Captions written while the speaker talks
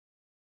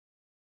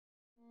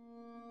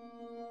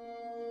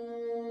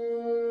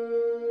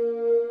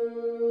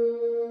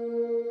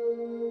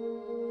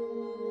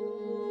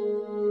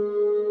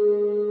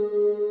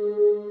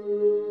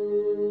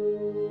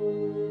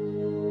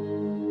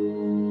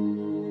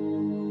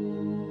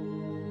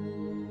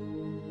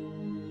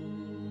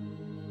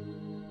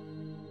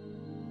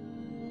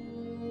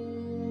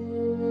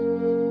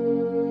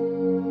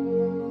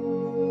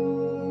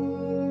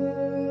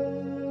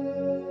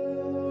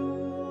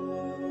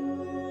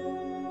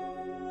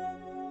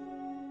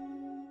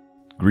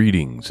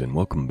Greetings and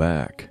welcome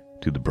back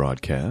to the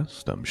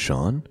broadcast. I'm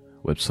Sean.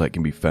 Website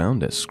can be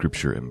found at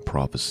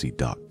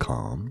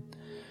scriptureandprophecy.com.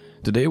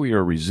 Today we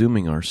are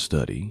resuming our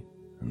study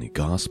in the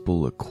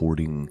Gospel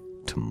according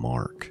to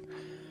Mark.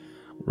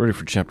 We're ready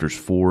for chapters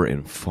 4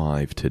 and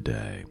 5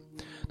 today.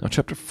 Now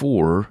chapter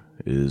 4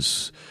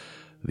 is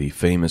the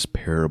famous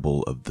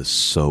parable of the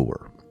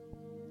sower.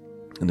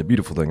 And the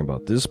beautiful thing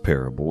about this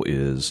parable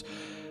is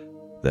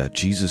that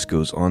Jesus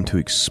goes on to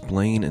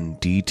explain in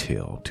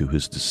detail to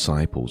his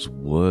disciples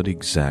what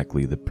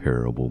exactly the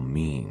parable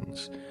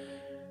means.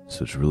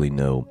 So there's really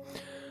no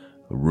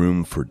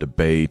room for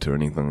debate or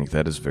anything like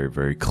that. It's very,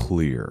 very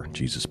clear.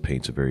 Jesus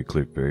paints a very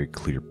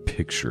clear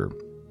picture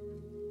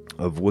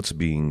of what's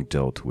being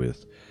dealt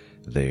with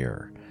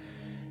there.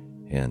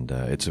 And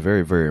it's a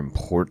very, very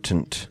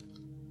important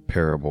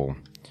parable.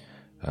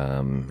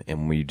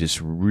 And we just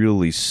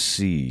really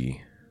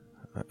see,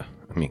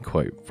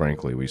 quite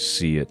frankly, we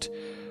see it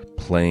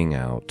playing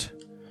out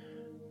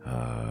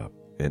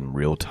in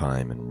real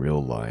time, in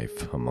real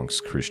life,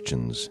 amongst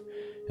Christians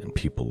and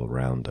people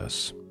around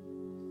us.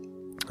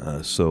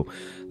 So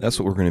that's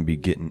what we're going to be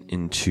getting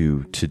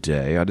into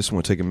today. I just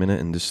want to take a minute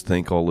and just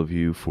thank all of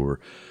you for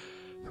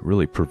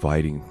really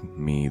providing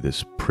me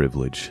this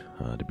privilege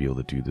to be able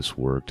to do this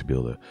work, to be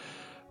able to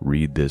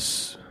read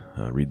this,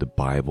 read the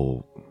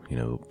Bible,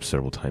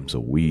 several times a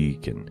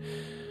week, and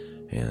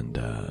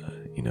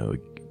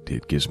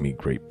it gives me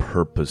great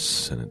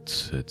purpose, and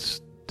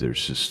it's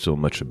there's just so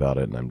much about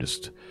it, and I'm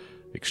just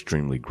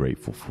extremely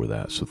grateful for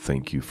that. So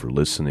thank you for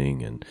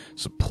listening and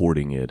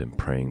supporting it and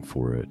praying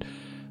for it.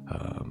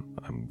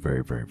 I'm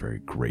very, very, very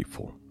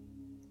grateful.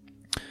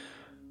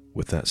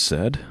 With that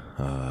said,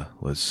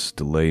 let's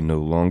delay no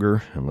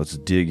longer and let's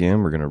dig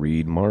in. We're going to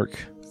read Mark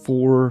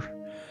 4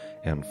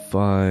 and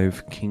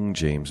 5 King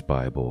James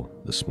Bible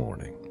this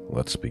morning.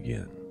 Let's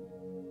begin.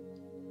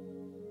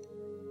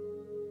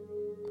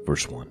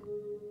 Verse 1.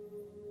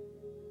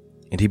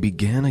 And he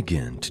began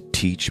again to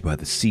teach by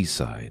the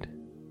seaside,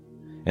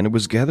 and it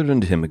was gathered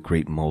unto him a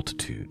great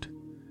multitude.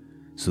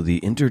 So they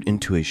entered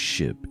into a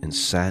ship and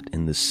sat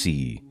in the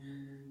sea,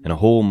 and a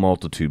whole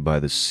multitude by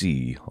the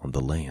sea on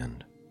the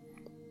land.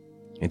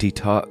 And he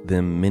taught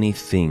them many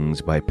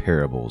things by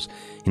parables,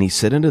 and he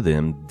said unto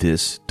them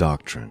this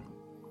doctrine,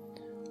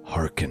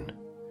 Hearken,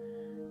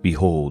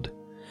 behold,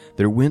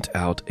 there went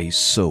out a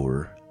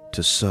sower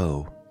to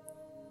sow.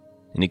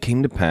 And it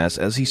came to pass,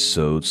 as he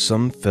sowed,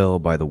 some fell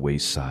by the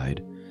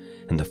wayside,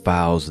 and the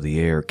fowls of the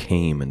air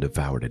came and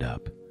devoured it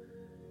up.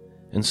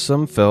 And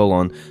some fell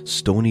on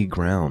stony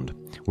ground,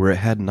 where it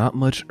had not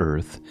much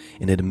earth,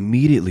 and it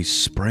immediately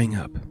sprang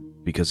up,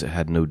 because it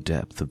had no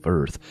depth of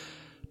earth.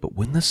 But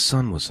when the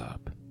sun was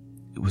up,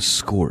 it was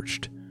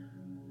scorched,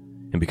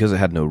 and because it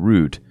had no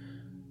root,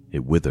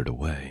 it withered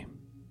away.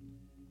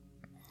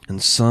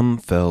 And some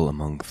fell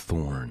among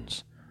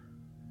thorns,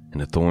 and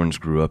the thorns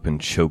grew up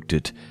and choked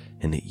it,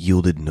 and it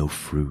yielded no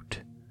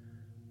fruit.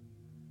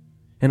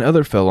 And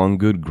other fell on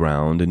good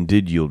ground, and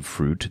did yield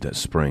fruit that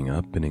sprang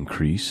up and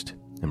increased,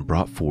 and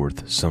brought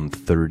forth some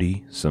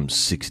 30, some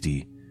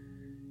 60,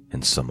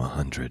 and some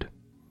 100.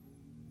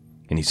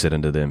 And he said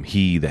unto them,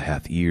 He that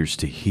hath ears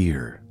to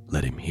hear,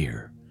 let him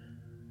hear.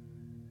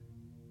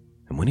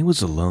 And when he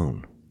was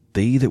alone,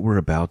 they that were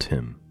about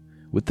him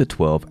with the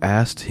 12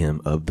 asked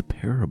him of the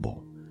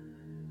parable.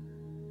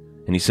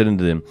 And he said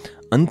unto them,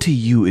 Unto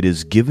you it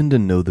is given to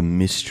know the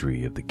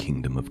mystery of the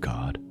kingdom of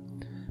God,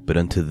 but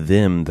unto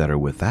them that are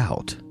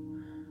without,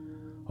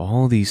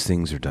 all these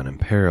things are done in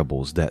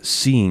parables, that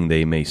seeing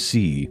they may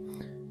see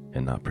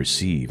and not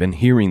perceive, and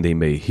hearing they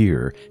may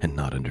hear and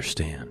not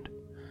understand,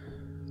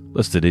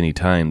 lest at any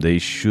time they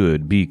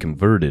should be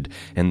converted,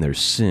 and their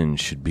sins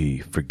should be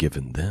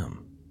forgiven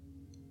them.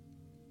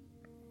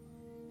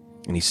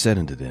 And he said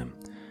unto them,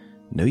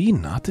 Know ye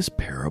not this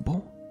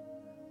parable?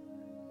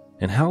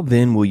 And how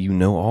then will you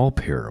know all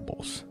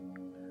parables?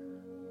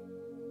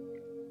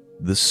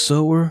 The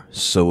sower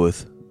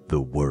soweth the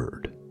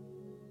word.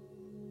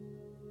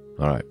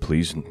 All right,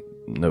 please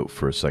note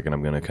for a second,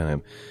 I'm going to kind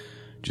of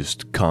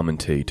just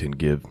commentate and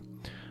give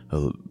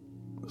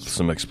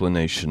some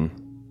explanation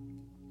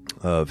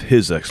of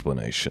his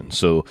explanation.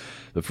 So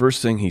the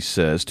first thing he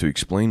says to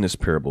explain this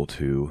parable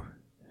to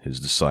his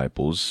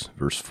disciples,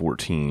 verse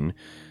 14,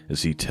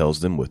 is he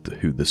tells them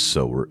who the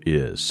sower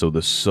is. So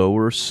the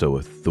sower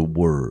soweth the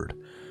word.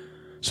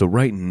 So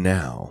right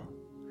now,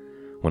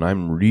 when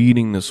I'm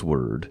reading this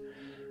word,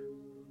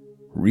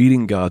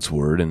 reading God's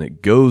word, and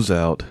it goes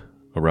out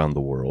around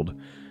the world,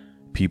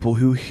 people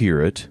who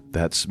hear it,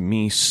 that's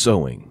me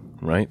sowing,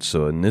 right?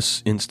 So in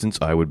this instance,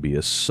 I would be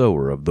a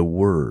sower of the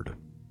word.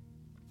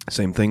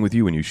 Same thing with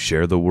you when you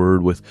share the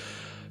word with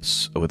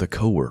a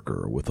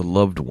coworker, with a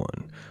loved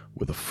one,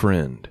 with a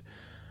friend.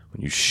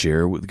 When you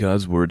share what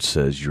God's word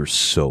says, you're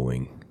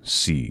sowing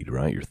seed,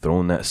 right? You're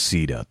throwing that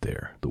seed out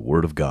there, the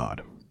word of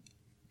God.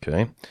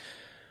 Okay?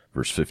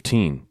 Verse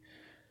 15.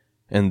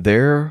 And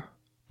there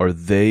are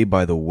they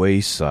by the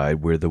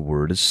wayside where the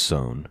word is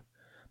sown,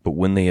 but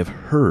when they have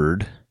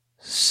heard,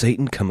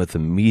 Satan cometh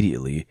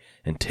immediately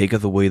and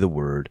taketh away the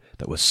word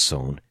that was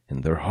sown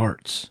in their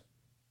hearts.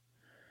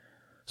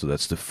 So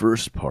that's the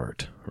first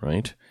part,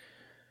 right?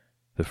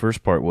 The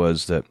first part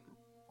was that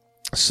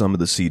some of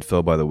the seed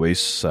fell by the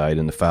wayside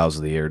and the fowls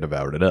of the air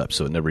devoured it up.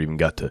 So it never even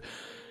got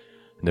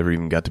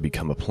to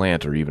become a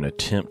plant or even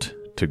attempt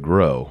to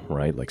grow,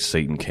 right? Like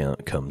Satan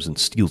comes and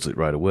steals it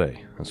right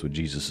away. That's what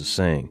Jesus is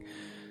saying.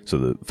 So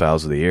the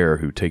fowls of the air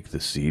who take the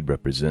seed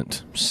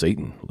represent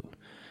Satan.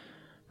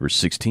 Verse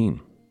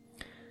 16.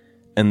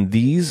 And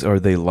these are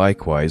they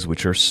likewise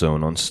which are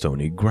sown on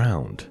stony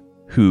ground,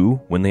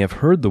 who, when they have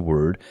heard the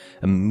word,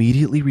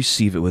 immediately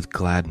receive it with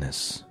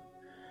gladness,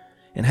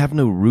 and have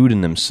no root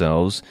in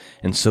themselves,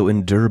 and so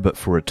endure but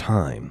for a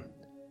time.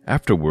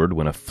 Afterward,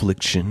 when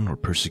affliction or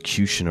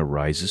persecution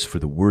arises for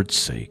the word's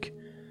sake,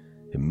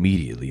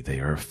 immediately they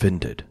are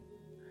offended.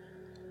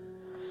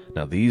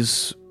 Now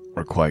these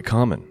are quite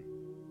common.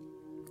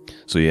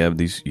 So you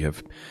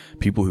have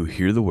people who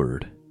hear the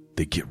word,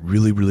 they get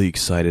really, really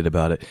excited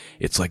about it.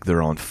 It's like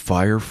they're on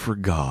fire for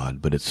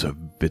God, but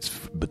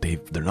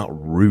they're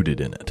not rooted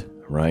in it,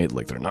 right?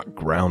 Like they're not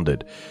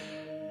grounded.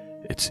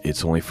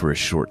 It's only for a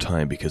short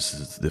time,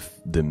 because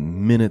the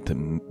minute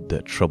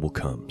that trouble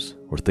comes,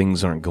 or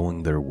things aren't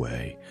going their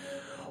way,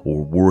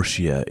 or worse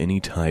yet, any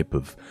type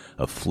of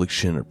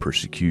affliction or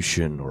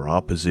persecution or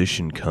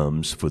opposition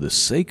comes for the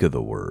sake of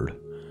the word,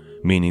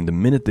 meaning the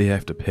minute they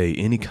have to pay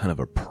any kind of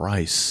a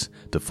price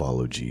to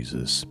follow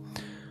Jesus,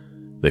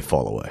 they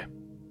fall away,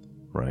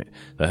 right?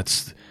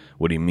 That's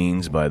what he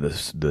means by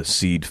the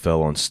seed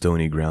fell on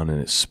stony ground and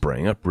it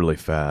sprang up really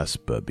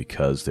fast, but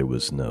because there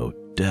was no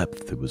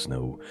depth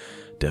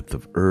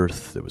of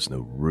earth, there was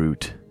no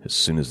root, as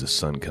soon as the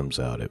sun comes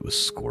out, it was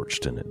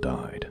scorched and it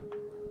died.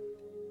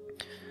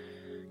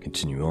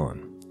 Continue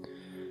on.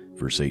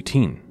 Verse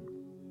 18.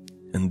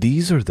 And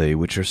these are they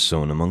which are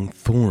sown among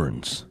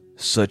thorns,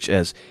 such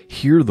as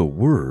hear the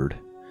word,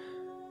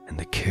 and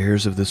the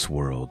cares of this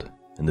world,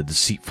 and the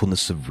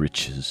deceitfulness of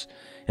riches,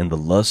 and the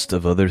lust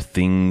of other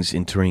things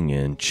entering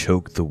in,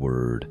 choke the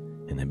word,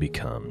 and it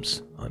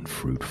becomes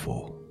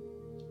unfruitful.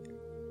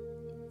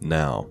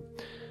 Now,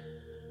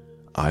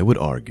 I would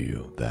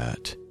argue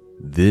that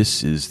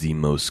this is the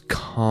most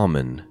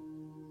common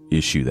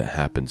issue that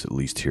happens, at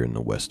least here in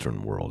the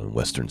Western world, in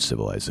Western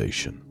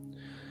civilization.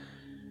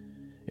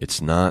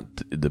 It's not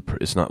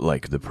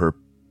like the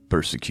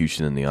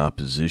persecution and the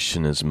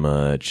opposition as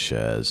much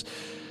as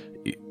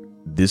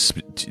this.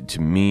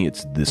 To me,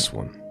 it's this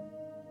one.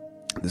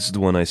 This is the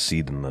one I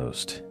see the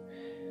most,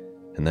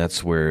 and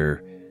that's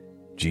where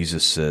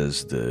Jesus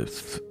says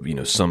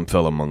some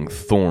fell among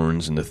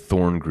thorns, and the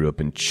thorn grew up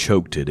and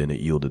choked it, and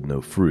it yielded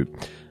no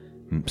fruit.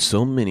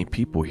 So many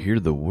people hear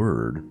the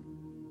word,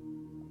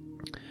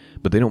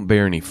 but they don't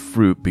bear any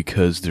fruit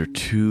because they're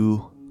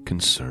too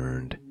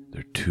concerned.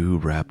 They're too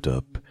wrapped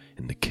up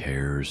in the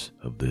cares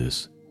of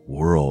this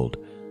world.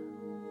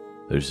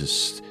 There's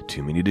just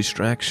too many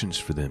distractions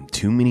for them,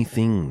 too many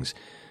things.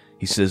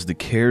 He says the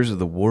cares of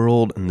the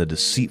world and the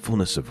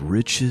deceitfulness of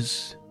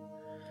riches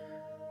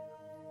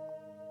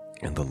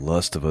and the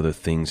lust of other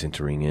things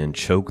entering in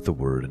choke the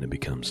word, and it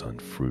becomes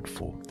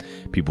unfruitful.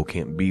 People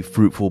can't be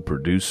fruitful,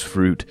 produce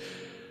fruit,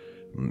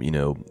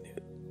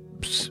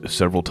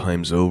 several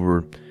times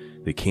over.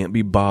 They can't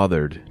be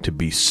bothered to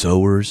be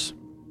sowers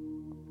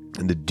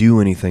and to do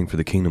anything for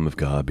the kingdom of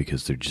God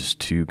because they're just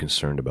too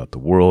concerned about the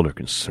world or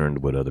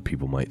concerned what other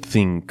people might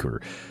think or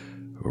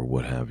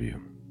what have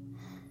you.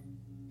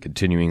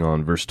 Continuing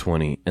on, verse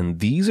 20, and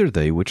these are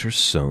they which are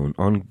sown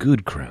on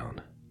good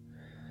ground,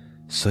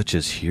 such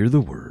as hear the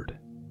word,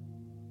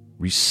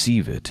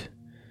 receive it,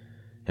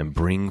 and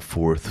bring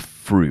forth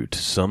fruit,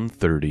 some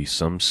 30,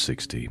 some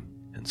 60,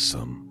 and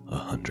some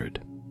 100.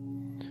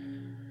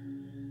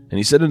 And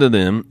he said unto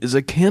them, is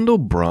a candle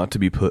brought to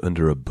be put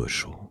under a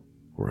bushel,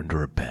 or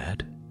under a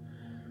bed,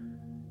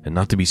 and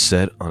not to be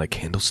set on a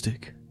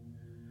candlestick?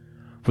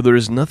 For there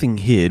is nothing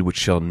hid which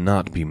shall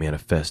not be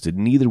manifested,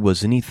 neither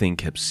was anything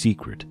kept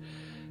secret,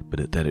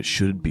 but that it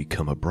should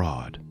become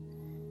abroad.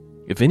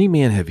 If any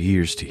man have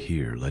ears to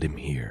hear, let him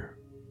hear.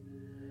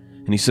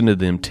 And he said unto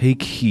them,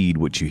 take heed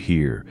what you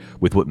hear.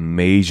 With what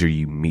measure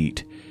you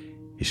mete,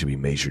 it shall be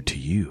measured to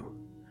you.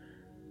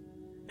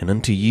 And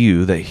unto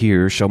you that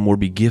hear shall more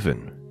be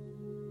given.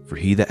 For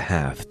he that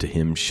hath, to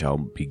him shall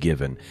be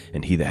given,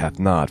 and he that hath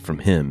not, from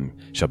him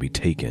shall be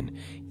taken,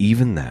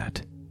 even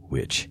that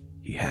which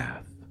he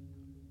hath.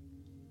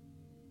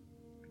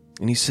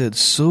 And he said,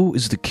 so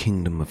is the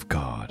kingdom of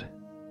God,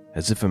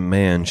 as if a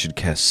man should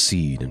cast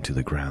seed into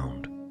the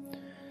ground,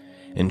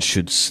 and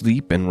should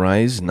sleep and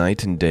rise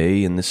night and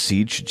day, and the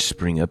seed should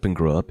spring up and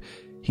grow up,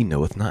 he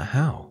knoweth not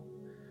how.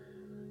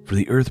 For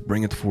the earth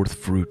bringeth forth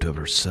fruit of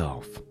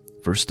herself,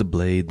 first the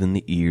blade, then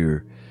the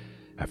ear,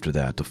 after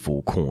that the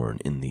full corn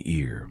in the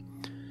ear.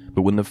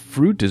 But when the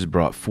fruit is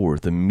brought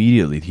forth,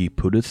 immediately he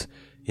putteth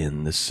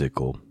in the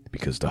sickle,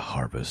 because the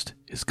harvest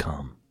is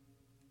come.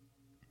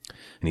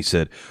 And he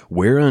said,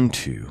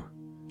 whereunto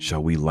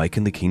shall we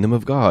liken the kingdom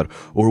of God,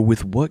 or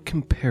with what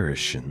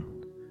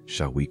comparison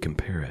shall we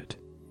compare it?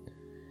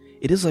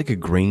 It is like a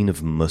grain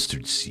of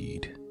mustard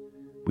seed,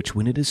 which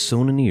when it is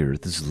sown in the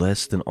earth is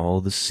less than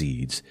all the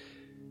seeds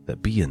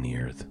that be in the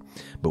earth.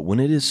 But when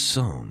it is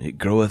sown, it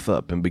groweth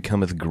up, and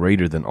becometh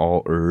greater than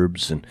all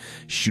herbs, and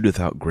shooteth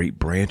out great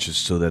branches,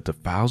 so that the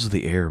fowls of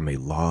the air may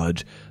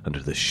lodge under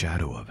the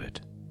shadow of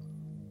it.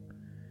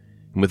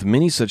 And with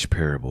many such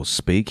parables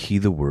spake he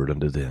the word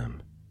unto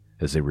them,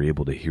 as they were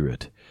able to hear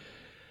it.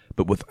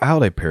 But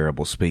without a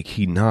parable spake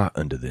he not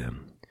unto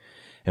them.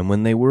 And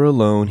when they were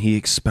alone, he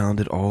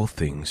expounded all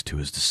things to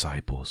his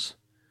disciples.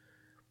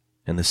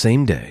 And the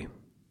same day,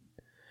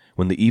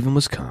 when the even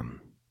was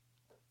come,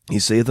 he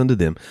saith unto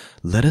them,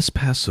 Let us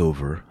pass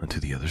over unto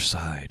the other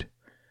side.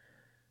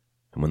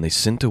 And when they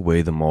sent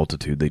away the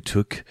multitude, they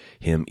took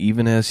him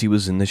even as he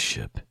was in the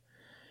ship.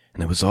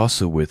 And there was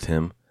also with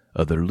him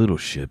other little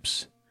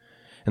ships.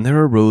 And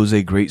there arose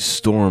a great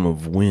storm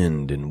of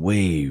wind, and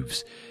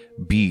waves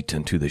beat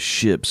unto the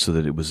ship, so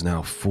that it was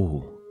now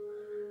full.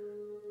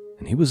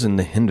 And he was in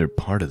the hinder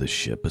part of the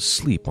ship,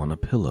 asleep on a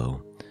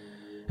pillow.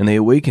 And they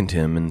awakened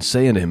him, and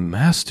say unto him,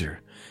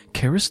 Master,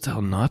 carest thou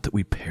not that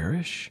we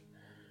perish?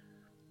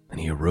 And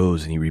he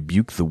arose, and he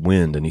rebuked the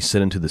wind, and he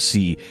said unto the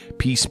sea,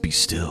 Peace, be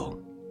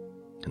still.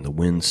 And the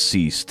wind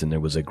ceased, and there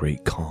was a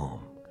great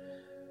calm.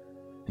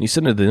 And he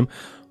said unto them,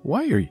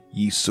 Why are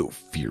ye so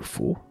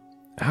fearful?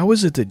 How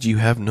is it that you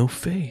have no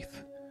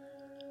faith?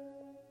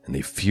 And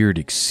they feared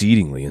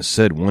exceedingly, and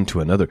said one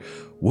to another,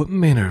 What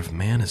manner of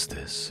man is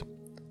this,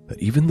 that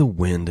even the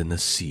wind and the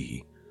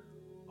sea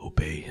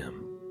obey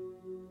him?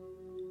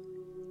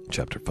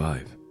 Chapter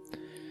 5.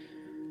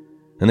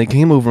 And they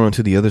came over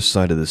unto the other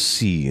side of the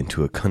sea,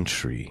 into a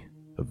country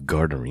of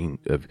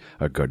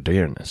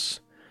Gadarenes.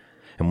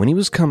 And when he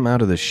was come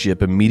out of the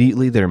ship,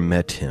 immediately there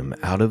met him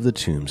out of the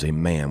tombs a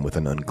man with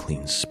an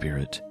unclean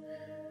spirit,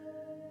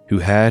 who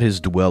had his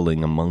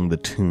dwelling among the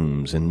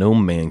tombs, and no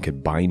man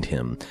could bind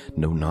him,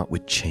 no, not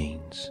with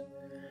chains.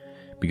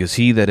 Because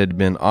he that had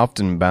been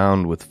often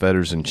bound with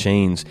fetters and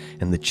chains,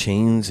 and the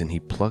chains and he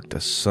plucked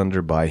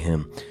asunder by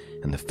him,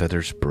 and the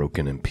fetters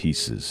broken in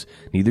pieces,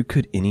 neither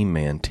could any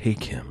man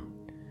take him.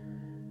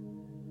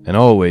 And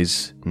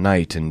always,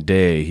 night and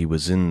day, he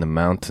was in the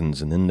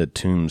mountains and in the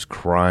tombs,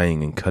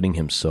 crying and cutting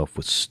himself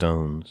with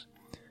stones.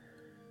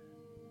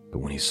 But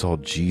when he saw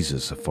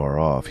Jesus afar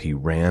off, he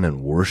ran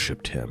and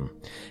worshipped him.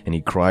 And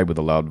he cried with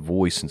a loud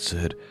voice and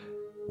said,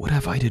 What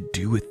have I to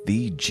do with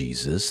thee,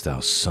 Jesus,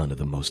 thou Son of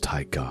the Most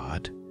High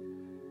God?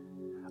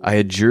 I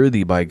adjure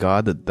thee by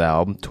God that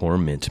thou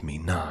torment me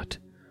not.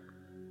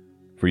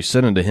 For he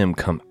said unto him,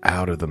 Come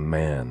out of the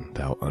man,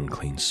 thou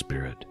unclean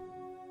spirit.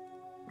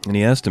 And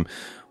he asked him,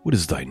 What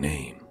is thy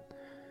name?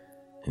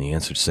 And he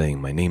answered,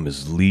 saying, My name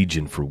is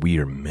Legion, for we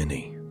are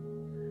many.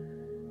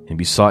 And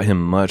besought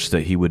him much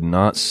that he would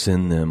not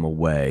send them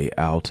away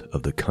out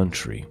of the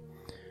country.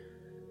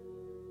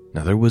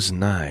 Now there was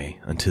nigh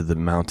unto the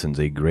mountains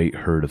a great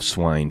herd of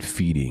swine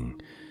feeding.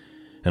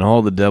 And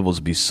all the devils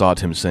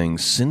besought him, saying,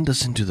 Send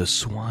us into the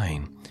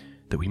swine,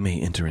 that we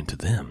may enter into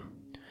them.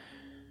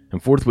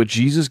 And forthwith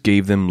Jesus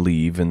gave them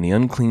leave, and the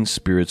unclean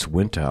spirits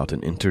went out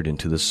and entered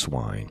into the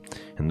swine.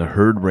 And the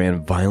herd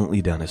ran violently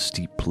down a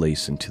steep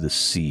place into the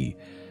sea.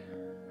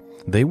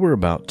 They were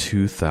about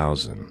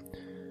 2,000,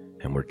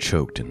 and were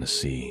choked in the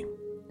sea.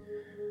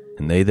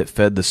 And they that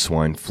fed the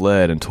swine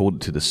fled, and told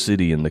it to the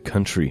city and the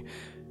country.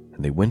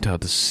 And they went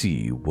out to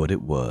see what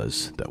it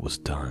was that was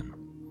done.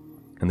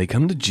 And they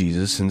come to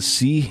Jesus, and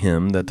see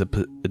him and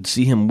the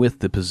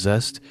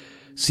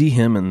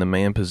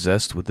man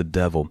possessed with the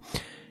devil,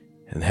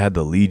 and had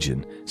the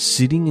legion,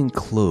 sitting and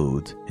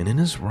clothed, and in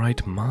his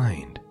right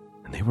mind.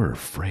 And they were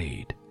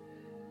afraid.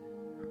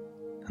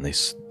 And they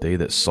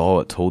that saw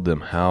it told them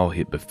how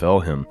it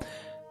befell him,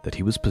 that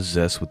he was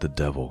possessed with the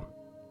devil,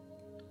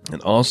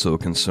 and also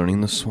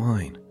concerning the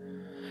swine.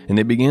 And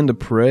they began to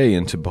pray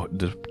and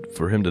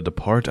for him to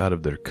depart out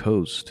of their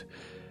coast.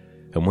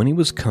 And when he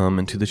was come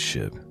into the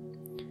ship,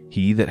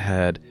 he that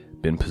had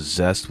been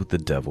possessed with the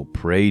devil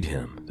prayed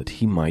him that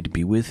he might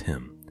be with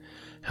him.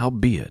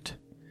 Howbeit,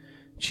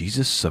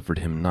 Jesus suffered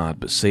him not,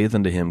 but saith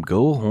unto him,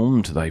 Go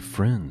home to thy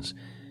friends,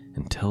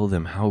 and tell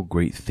them how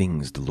great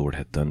things the Lord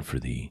hath done for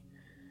thee,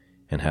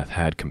 and hath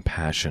had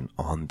compassion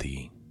on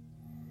thee.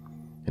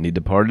 And he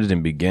departed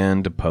and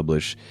began to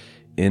publish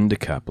in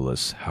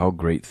Decapolis how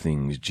great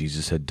things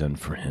Jesus had done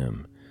for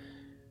him,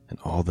 and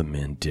all the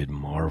men did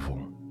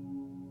marvel.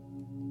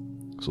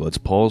 So let's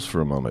pause for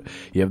a moment.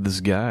 You have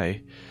this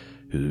guy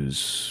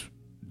who's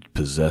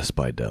possessed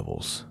by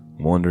devils,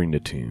 wandering the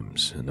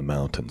tombs and the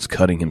mountains,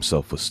 cutting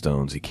himself with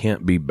stones. He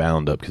can't be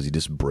bound up because he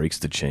just breaks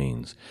the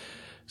chains.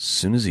 As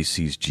soon as he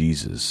sees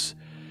Jesus,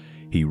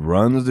 he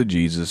runs to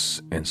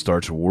Jesus and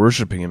starts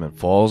worshiping him and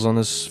falls on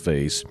his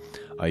face,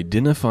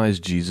 identifies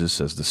Jesus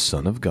as the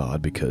Son of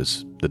God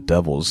because the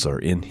devils are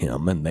in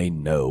him and they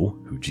know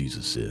who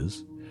Jesus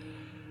is.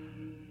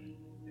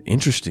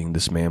 Interesting,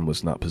 this man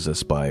was not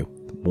possessed by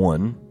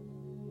one,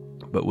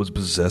 but was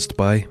possessed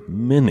by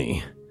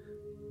many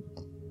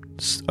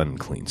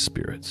unclean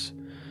spirits.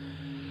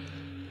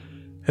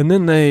 And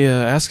then they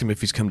ask him if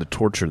he's come to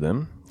torture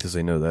them, because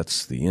they know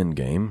that's the end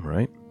game,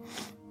 right?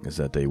 Is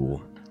that they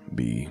will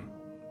be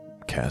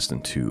cast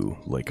into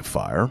lake of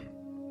fire.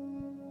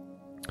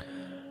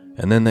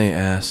 And then they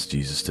asked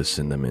Jesus to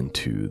send them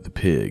into the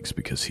pigs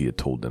because he had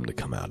told them to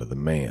come out of the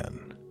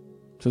man.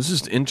 So it's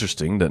just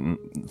interesting that,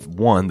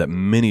 one, that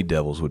many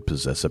devils would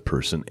possess a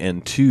person,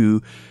 and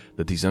two,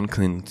 that these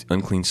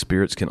unclean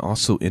spirits can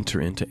also enter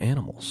into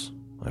animals.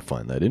 I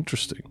find that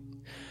interesting.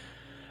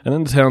 And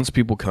then the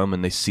townspeople come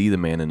and they see the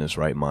man in his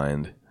right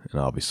mind,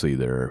 and obviously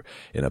they're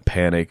in a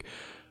panic.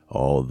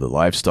 All the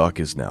livestock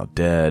is now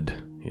dead,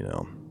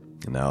 and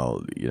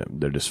now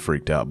they're just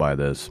freaked out by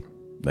this.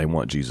 They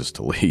want Jesus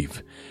to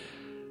leave.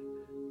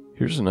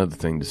 Here's another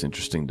thing that's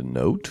interesting to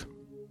note.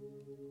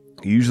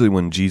 Usually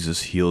when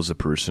Jesus heals a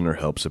person or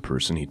helps a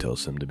person, he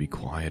tells them to be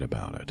quiet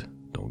about it.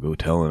 Don't go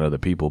telling other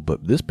people.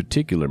 But this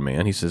particular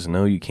man, he says,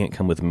 no, you can't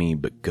come with me,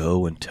 but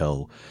go and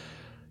tell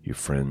your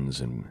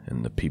friends and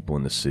the people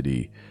in the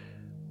city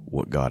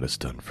what God has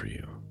done for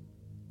you.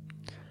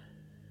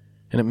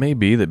 And it may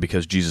be that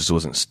because Jesus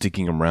wasn't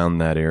sticking around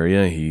that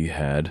area, he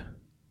had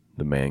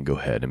the man go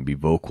ahead and be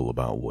vocal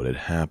about what had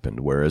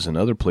happened. Whereas in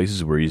other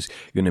places where he's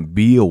going to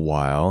be a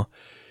while,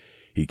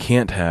 he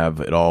can't have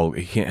it all.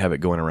 He can't have it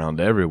going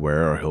around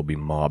everywhere, or he'll be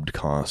mobbed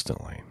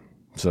constantly.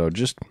 So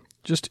just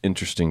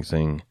interesting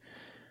thing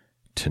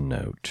to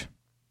note.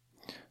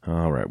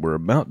 All right, we're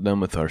about done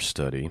with our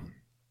study.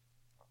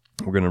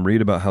 We're going to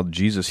read about how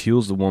Jesus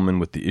heals the woman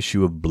with the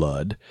issue of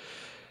blood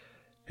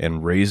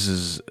and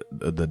raises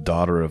the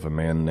daughter of a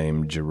man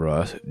named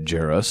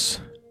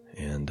Jairus,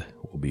 and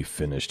we'll be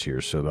finished here.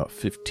 So about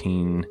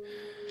 15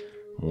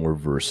 more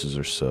verses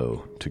or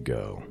so to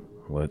go.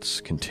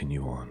 Let's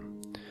continue on.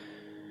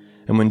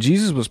 And when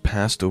Jesus was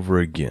passed over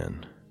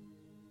again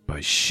by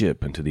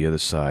ship into the other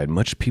side,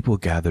 much people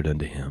gathered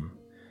unto him,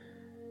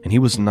 and he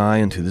was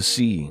nigh unto the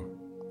sea.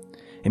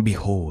 And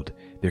behold,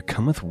 there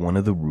cometh one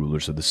of the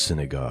rulers of the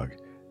synagogue,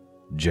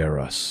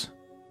 Jairus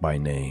by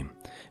name.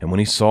 And when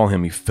he saw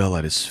him, he fell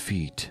at his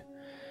feet.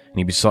 And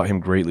he besought him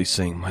greatly,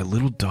 saying, My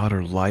little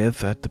daughter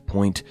lieth at the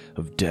point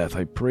of death.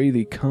 I pray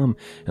thee, come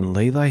and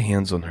lay thy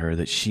hands on her,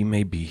 that she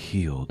may be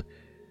healed,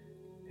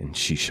 and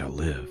she shall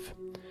live.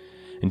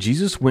 And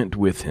Jesus went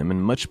with him,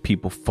 and much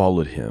people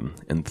followed him,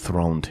 and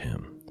thronged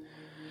him.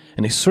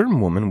 And a certain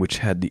woman which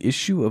had the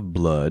issue of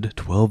blood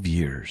 12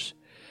 years,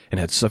 and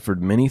had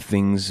suffered many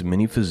things,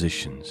 many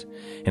physicians,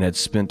 and had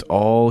spent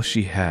all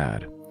she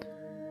had,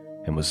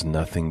 and was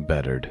nothing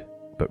bettered,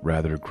 but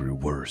rather grew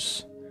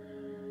worse.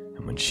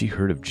 And when she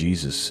heard of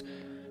Jesus,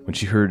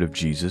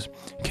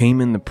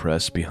 came in the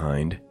press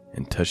behind,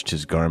 and touched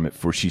his garment,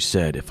 for she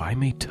said, If I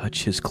may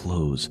touch his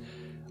clothes,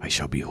 I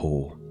shall be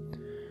whole.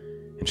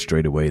 And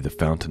straightway the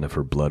fountain of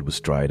her blood was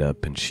dried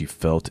up, and she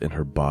felt in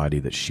her body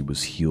that she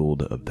was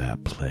healed of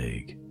that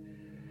plague.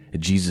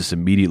 And Jesus,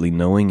 immediately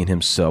knowing in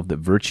himself that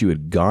virtue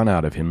had gone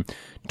out of him,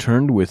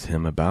 turned with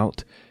him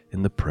about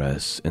in the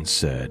press, and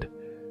said,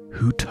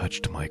 Who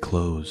touched my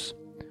clothes?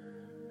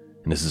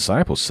 And his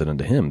disciples said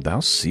unto him,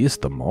 Thou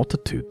seest the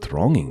multitude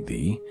thronging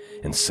thee,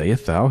 and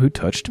sayest thou, Who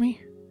touched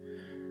me?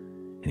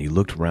 And he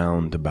looked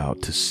round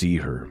about to see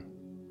her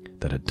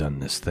that had done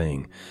this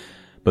thing.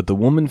 But the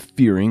woman,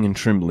 fearing and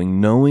trembling,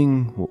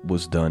 knowing what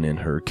was done in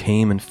her,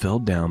 came and fell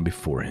down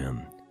before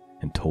him,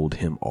 and told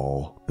him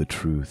all the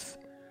truth.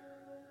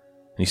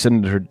 And he said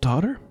unto her,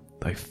 Daughter,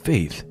 thy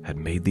faith had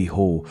made thee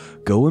whole.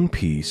 Go in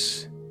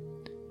peace,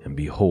 and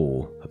be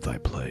whole of thy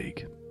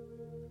plague.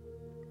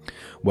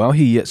 While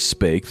he yet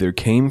spake, there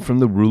came from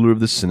the ruler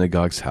of the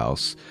synagogue's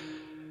house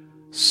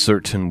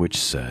certain which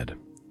said,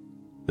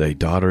 Thy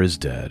daughter is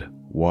dead.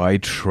 Why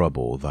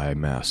trouble thy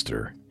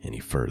master any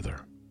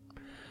further?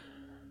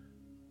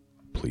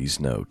 Please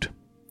note,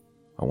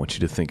 I want you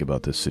to think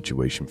about this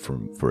situation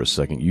for a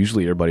second.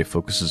 Usually everybody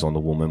focuses on the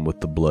woman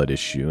with the blood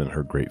issue and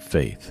her great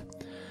faith.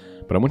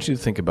 But I want you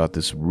to think about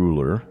this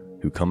ruler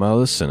who come out of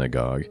the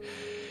synagogue.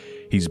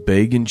 He's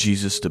begging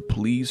Jesus to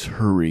please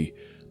hurry.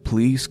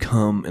 Please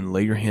come and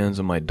lay your hands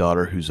on my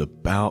daughter who's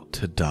about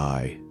to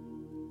die.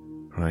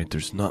 Right?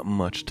 There's not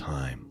much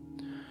time.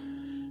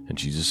 And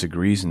Jesus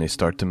agrees, and they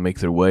start to make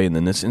their way. And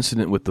then this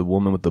incident with the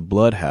woman with the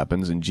blood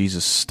happens, and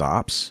Jesus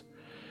stops.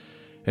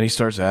 And he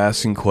starts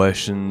asking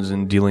questions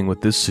and dealing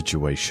with this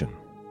situation.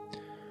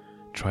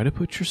 Try to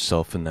put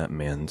yourself in that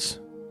man's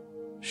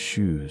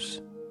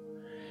shoes.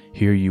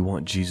 Here you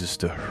want Jesus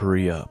to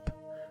hurry up.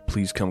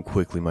 Please come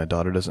quickly. My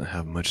daughter doesn't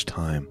have much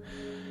time.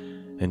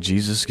 And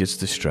Jesus gets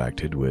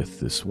distracted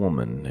with this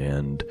woman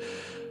and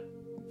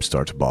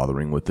starts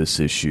bothering with this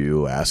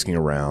issue, asking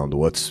around,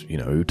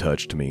 who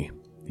touched me?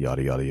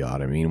 Yada, yada,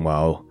 yada.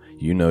 Meanwhile,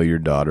 your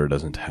daughter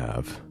doesn't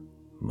have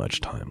much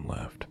time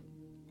left.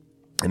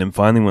 And then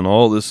finally, when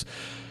all this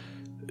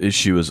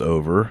issue is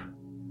over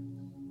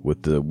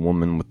with the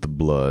woman with the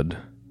blood,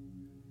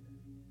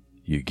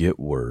 you get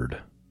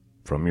word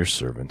from your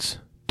servants,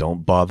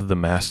 don't bother the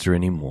master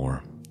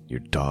anymore.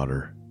 Your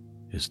daughter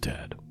is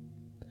dead.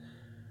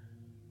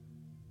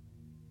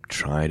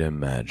 Try to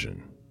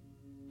imagine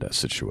that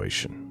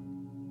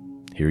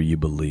situation. Here you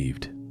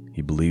believed.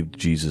 He believed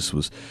Jesus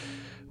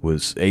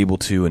was able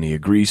to, and he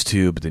agrees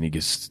to, but then he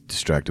gets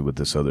distracted with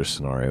this other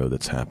scenario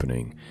that's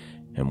happening.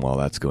 And while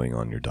that's going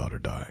on, your daughter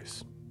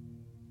dies.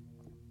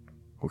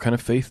 What kind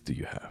of faith do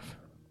you have?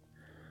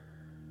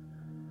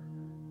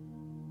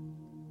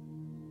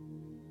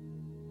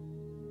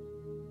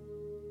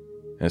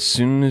 As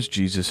soon as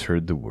Jesus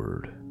heard the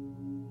word,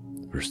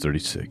 verse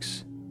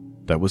 36,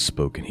 that was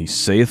spoken, he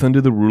saith unto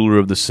the ruler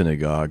of the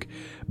synagogue,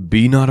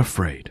 Be not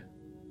afraid,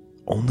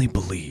 only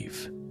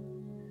believe.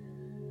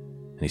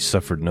 And he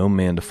suffered no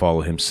man to follow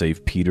him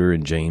save Peter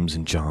and James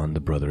and John, the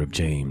brother of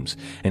James.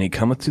 And he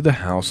cometh to the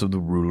house of the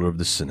ruler of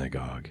the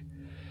synagogue,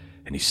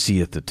 and he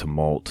seeth the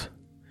tumult,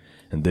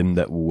 and them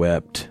that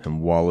wept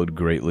and wailed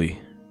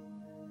greatly.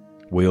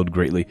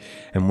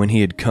 And when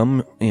he had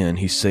come in,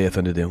 he saith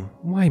unto them,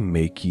 Why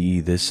make ye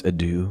this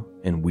ado,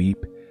 and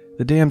weep?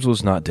 The damsel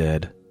is not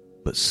dead,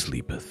 but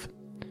sleepeth.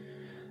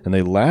 And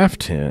they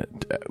laughed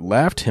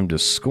him to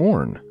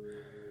scorn.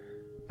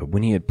 But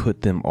when he had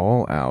put them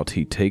all out,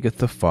 he taketh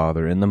the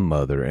father and the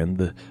mother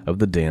of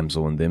the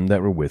damsel and them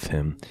that were with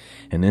him,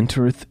 and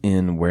entereth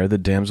in where the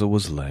damsel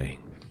was laying.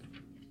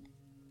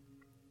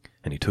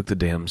 And he took the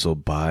damsel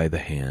by the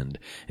hand,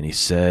 and he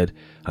said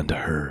unto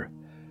her,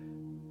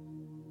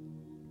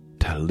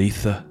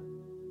 Talitha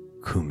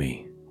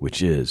cumi,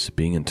 which is,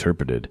 being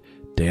interpreted,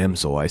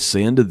 Damsel, I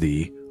say unto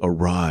thee,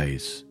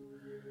 arise.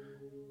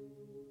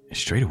 And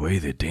straightway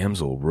the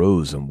damsel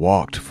rose and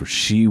walked, for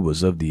she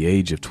was of the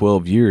age of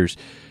 12 years,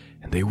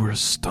 and they were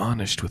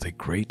astonished with a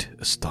great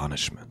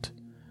astonishment.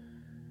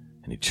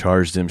 And he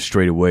charged them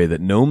straightway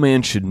that no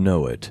man should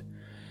know it,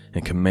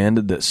 and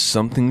commanded that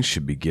something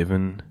should be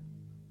given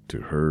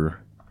to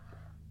her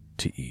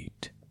to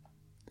eat.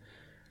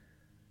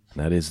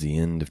 And that is the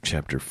end of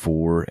chapter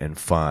 4 and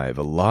 5.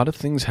 A lot of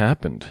things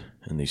happened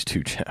in these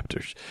two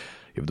chapters.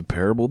 You have the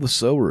parable of the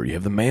sower. You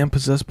have the man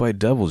possessed by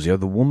devils. You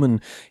have the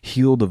woman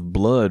healed of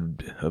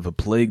blood of a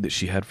plague that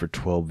she had for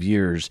 12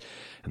 years.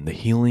 And the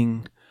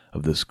healing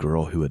of this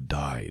girl who had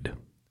died.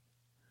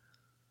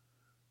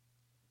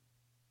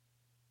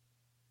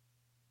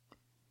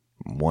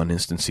 In one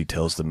instance, he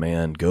tells the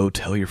man, Go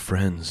tell your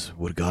friends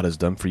what God has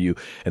done for you.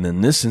 And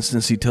in this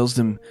instance, he tells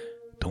them,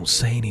 Don't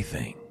say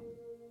anything.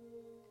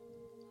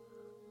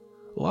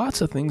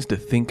 Lots of things to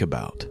think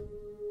about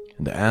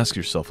and to ask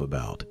yourself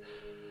about.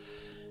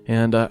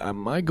 And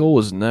my goal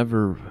is not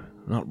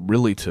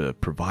really to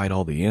provide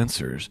all the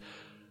answers,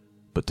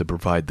 but to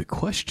provide the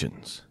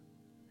questions.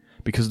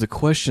 Because the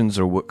questions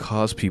are what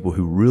cause people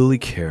who really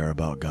care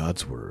about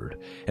God's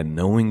Word and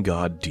knowing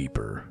God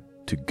deeper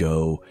to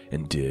go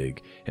and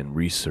dig and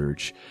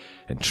research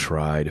and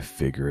try to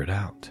figure it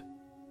out.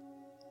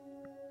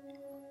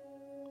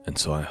 And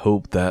so I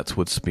hope that's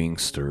what's being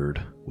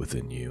stirred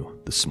within you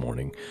this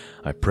morning.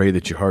 I pray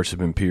that your hearts have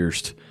been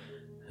pierced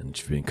and that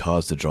you've been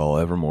caused to draw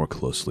ever more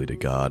closely to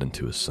God and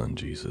to His Son,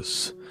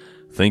 Jesus.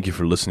 Thank you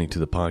for listening to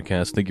the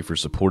podcast. Thank you for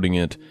supporting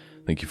it.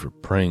 Thank you for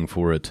praying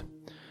for it.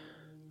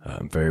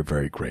 I'm very,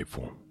 very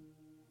grateful.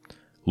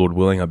 Lord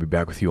willing, I'll be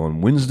back with you on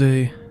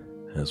Wednesday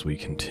as we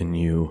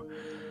continue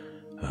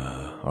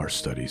our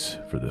studies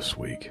for this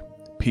week.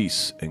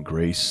 Peace and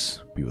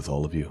grace be with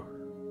all of you.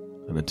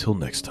 And until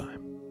next time,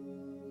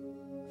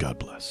 God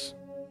bless.